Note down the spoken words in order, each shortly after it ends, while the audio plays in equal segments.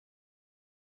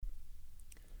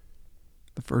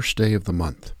First day of the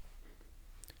month.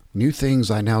 New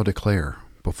things I now declare.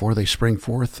 Before they spring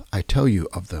forth, I tell you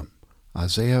of them.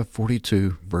 Isaiah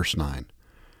 42, verse 9.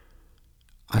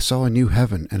 I saw a new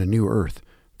heaven and a new earth,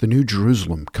 the new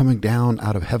Jerusalem coming down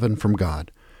out of heaven from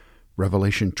God.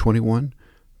 Revelation 21,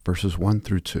 verses 1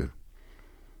 through 2.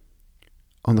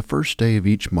 On the first day of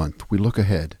each month, we look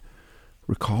ahead,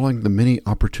 recalling the many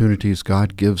opportunities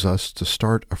God gives us to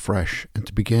start afresh and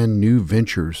to begin new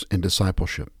ventures in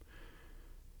discipleship.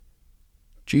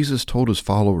 Jesus told his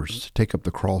followers to take up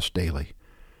the cross daily.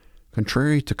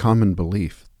 Contrary to common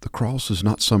belief, the cross is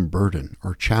not some burden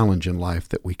or challenge in life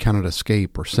that we cannot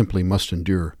escape or simply must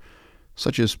endure,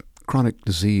 such as chronic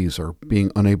disease or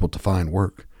being unable to find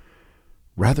work.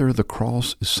 Rather, the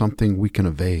cross is something we can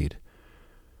evade,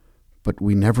 but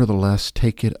we nevertheless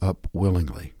take it up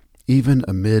willingly, even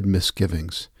amid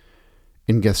misgivings.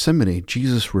 In Gethsemane,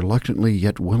 Jesus reluctantly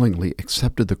yet willingly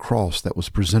accepted the cross that was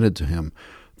presented to him.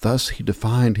 Thus, he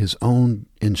defined his own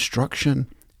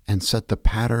instruction and set the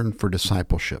pattern for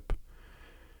discipleship.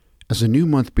 As a new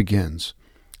month begins,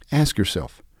 ask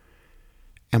yourself,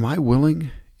 am I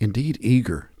willing, indeed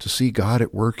eager, to see God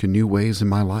at work in new ways in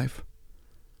my life?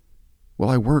 Will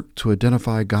I work to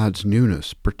identify God's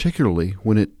newness, particularly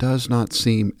when it does not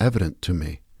seem evident to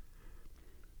me?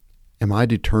 Am I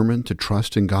determined to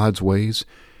trust in God's ways,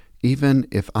 even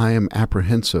if I am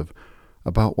apprehensive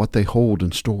about what they hold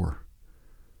in store?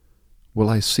 Will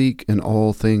I seek in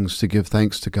all things to give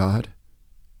thanks to God?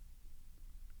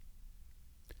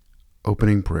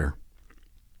 Opening prayer.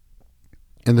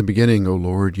 In the beginning, O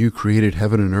Lord, you created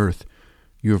heaven and earth.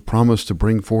 You have promised to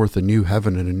bring forth a new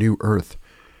heaven and a new earth.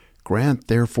 Grant,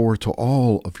 therefore, to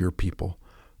all of your people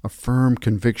a firm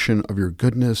conviction of your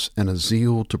goodness and a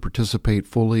zeal to participate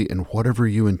fully in whatever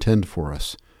you intend for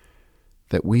us,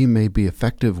 that we may be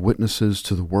effective witnesses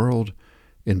to the world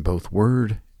in both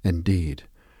word and deed,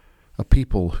 a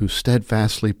people who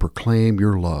steadfastly proclaim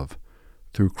your love,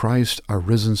 through Christ our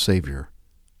risen Savior.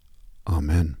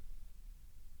 Amen.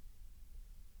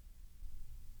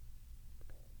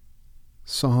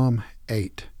 Psalm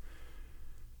 8.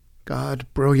 God,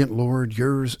 brilliant Lord,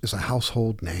 yours is a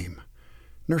household name.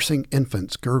 Nursing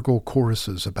infants gurgle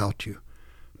choruses about you.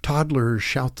 Toddlers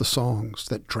shout the songs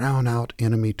that drown out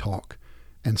enemy talk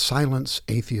and silence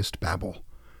atheist babble.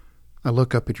 I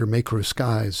look up at your macro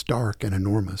skies, dark and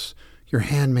enormous, your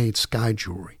handmade sky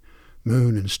jewelry,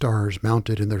 moon and stars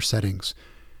mounted in their settings.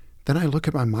 Then I look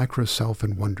at my micro self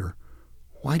and wonder,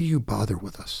 why do you bother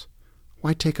with us?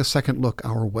 Why take a second look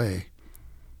our way?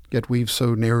 Yet we've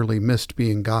so narrowly missed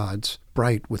being gods,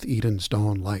 bright with Eden's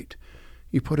dawn light.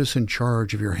 You put us in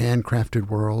charge of your handcrafted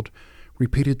world,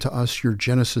 repeated to us your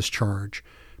Genesis charge,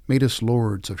 made us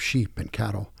lords of sheep and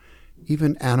cattle,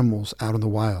 even animals out in the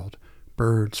wild,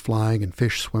 birds flying and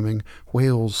fish swimming,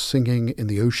 whales singing in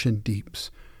the ocean deeps.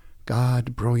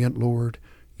 God, brilliant Lord,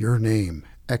 your name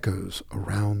echoes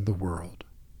around the world.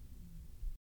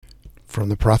 From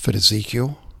the prophet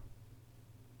Ezekiel,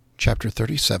 chapter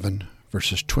 37,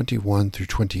 verses 21 through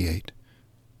 28.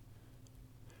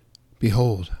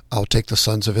 Behold, I'll take the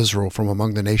sons of Israel from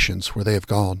among the nations where they have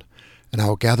gone, and I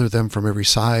will gather them from every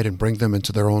side and bring them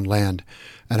into their own land,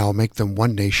 and I will make them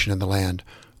one nation in the land,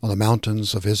 on the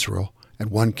mountains of Israel, and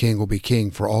one king will be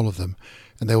king for all of them,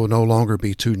 and they will no longer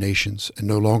be two nations, and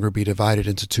no longer be divided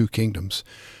into two kingdoms.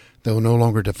 They will no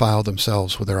longer defile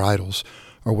themselves with their idols,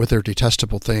 or with their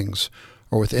detestable things,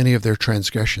 or with any of their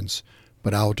transgressions,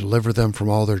 but I will deliver them from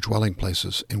all their dwelling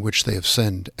places in which they have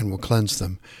sinned, and will cleanse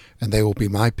them, and they will be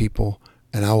my people,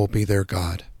 and I will be their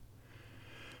God.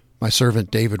 My servant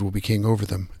David will be king over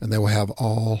them, and they will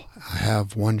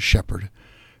have one shepherd,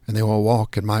 and they will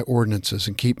walk in my ordinances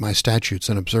and keep my statutes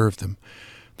and observe them.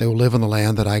 They will live in the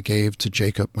land that I gave to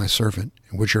Jacob my servant,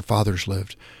 in which your fathers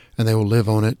lived, and they will live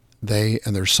on it, they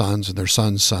and their sons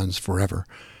sons forever.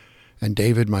 And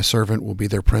David my servant will be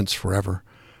their prince forever.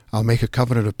 I'll make a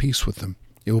covenant of peace with them.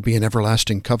 It will be an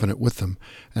everlasting covenant with them,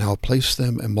 and I will place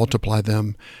them and multiply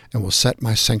them, and will set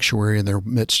my sanctuary in their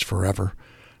midst forever.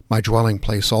 My dwelling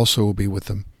place also will be with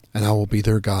them, and I will be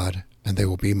their God, and they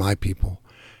will be my people.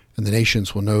 And the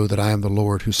nations will know that I am the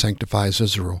Lord who sanctifies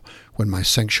Israel, when my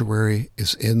sanctuary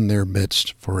is in their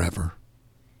midst forever.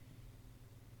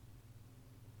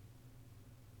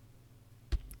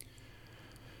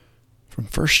 From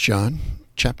 1 John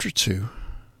chapter 2,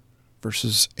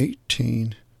 verses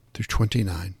 18 through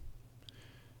 29.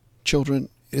 Children,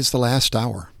 it is the last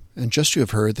hour, and just you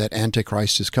have heard that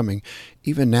Antichrist is coming.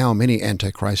 Even now many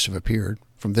Antichrists have appeared.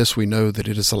 From this we know that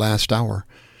it is the last hour.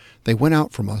 They went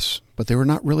out from us, but they were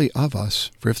not really of us.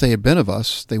 For if they had been of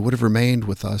us, they would have remained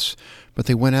with us. But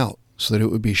they went out, so that it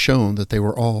would be shown that they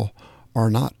were all are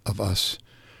not of us.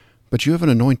 But you have an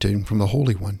anointing from the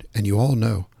Holy One, and you all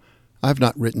know. I have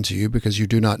not written to you because you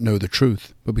do not know the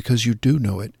truth, but because you do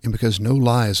know it, and because no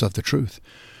lie is of the truth.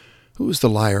 Who is the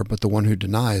liar but the one who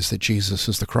denies that Jesus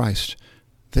is the Christ?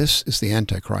 This is the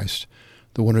Antichrist,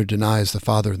 the one who denies the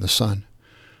Father and the Son.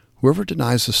 Whoever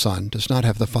denies the Son does not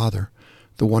have the Father.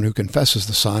 The one who confesses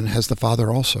the Son has the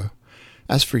Father also.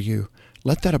 As for you,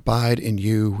 let that abide in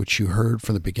you which you heard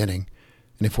from the beginning.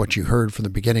 And if what you heard from the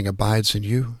beginning abides in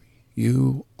you,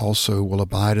 you also will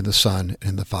abide in the Son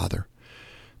and in the Father.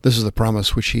 This is the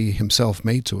promise which he himself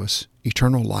made to us,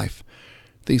 eternal life.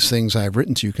 These things I have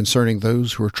written to you concerning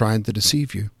those who are trying to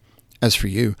deceive you. As for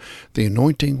you, the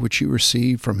anointing which you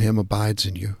receive from him abides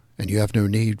in you, and you have no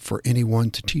need for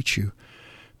anyone to teach you.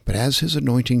 But as his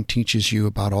anointing teaches you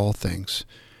about all things,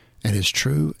 and is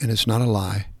true and is not a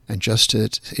lie, and just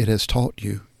as it has taught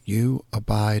you, you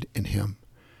abide in him.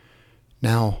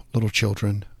 Now, little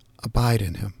children, abide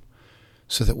in him,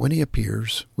 so that when he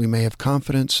appears, we may have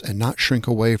confidence and not shrink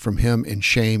away from him in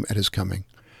shame at his coming.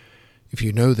 If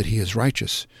you know that he is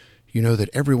righteous, you know that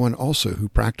everyone also who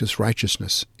practices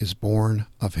righteousness is born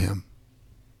of him.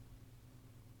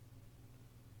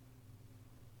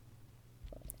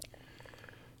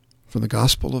 From the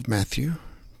Gospel of Matthew,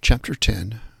 chapter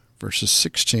 10, verses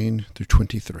 16 through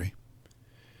 23.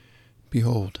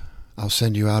 Behold, I'll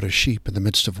send you out as sheep in the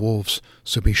midst of wolves,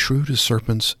 so be shrewd as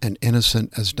serpents and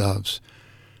innocent as doves.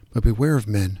 But beware of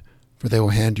men, for they will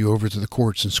hand you over to the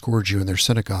courts and scourge you in their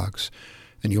synagogues,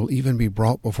 and you will even be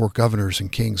brought before governors and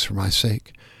kings for my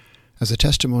sake, as a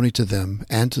testimony to them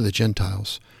and to the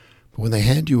Gentiles. But when they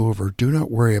hand you over, do not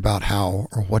worry about how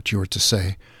or what you are to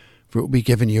say, for it will be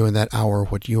given you in that hour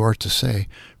what you are to say,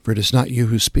 for it is not you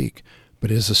who speak,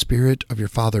 but it is the Spirit of your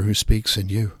Father who speaks in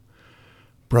you.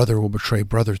 Brother will betray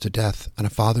brother to death, and a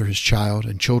father his child,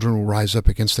 and children will rise up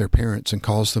against their parents and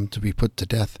cause them to be put to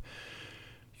death.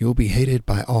 You will be hated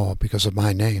by all because of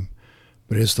my name,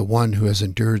 but it is the one who has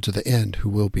endured to the end who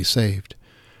will be saved.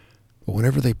 But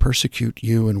whenever they persecute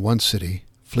you in one city,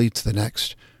 flee to the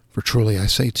next, for truly I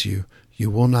say to you, you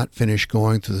will not finish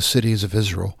going through the cities of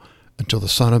Israel until the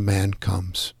Son of Man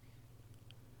comes.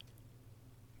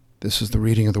 This is the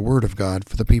reading of the Word of God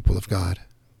for the people of God.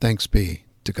 Thanks be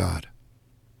to God.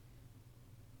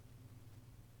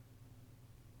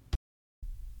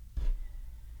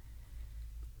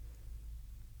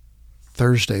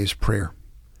 Thursday's Prayer.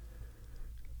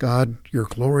 God, your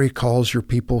glory calls your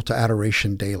people to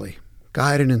adoration daily.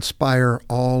 Guide and inspire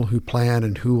all who plan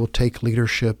and who will take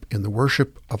leadership in the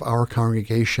worship of our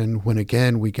congregation when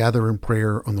again we gather in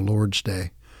prayer on the Lord's Day.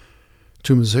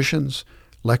 To musicians,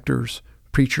 lectors,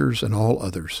 preachers, and all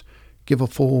others, give a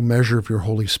full measure of your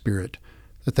Holy Spirit,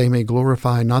 that they may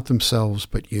glorify not themselves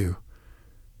but you.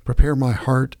 Prepare my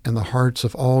heart and the hearts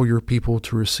of all your people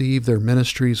to receive their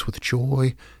ministries with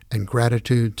joy and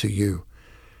gratitude to you,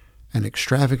 and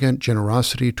extravagant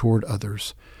generosity toward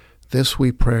others. This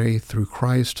we pray through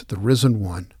Christ, the risen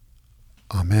one.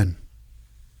 Amen.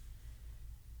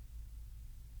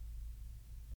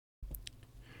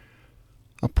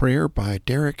 A prayer by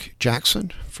Derek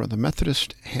Jackson from the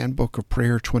Methodist Handbook of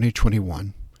Prayer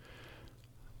 2021.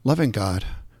 Loving God,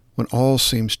 when all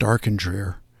seems dark and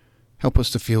drear, help us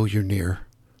to feel you near.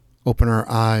 Open our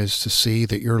eyes to see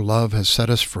that your love has set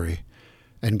us free,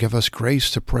 and give us grace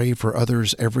to pray for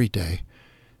others every day.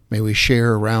 May we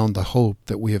share around the hope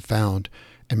that we have found,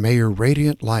 and may your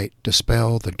radiant light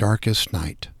dispel the darkest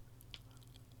night.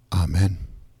 Amen.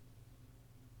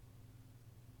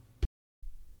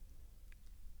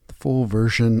 The full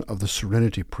version of the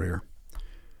Serenity Prayer.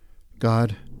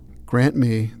 God, grant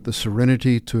me the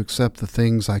serenity to accept the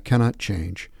things I cannot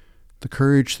change, the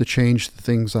courage to change the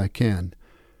things I can,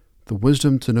 the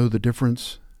wisdom to know the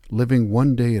difference, living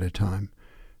one day at a time,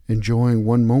 enjoying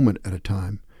one moment at a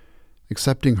time,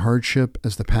 accepting hardship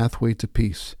as the pathway to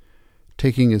peace,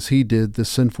 taking as he did the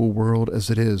sinful world as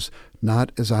it is,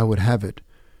 not as I would have it,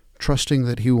 trusting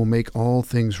that he will make all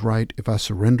things right if I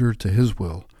surrender to his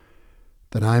will,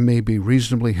 that I may be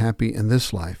reasonably happy in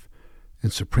this life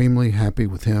and supremely happy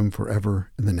with him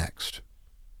forever in the next.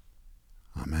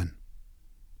 Amen.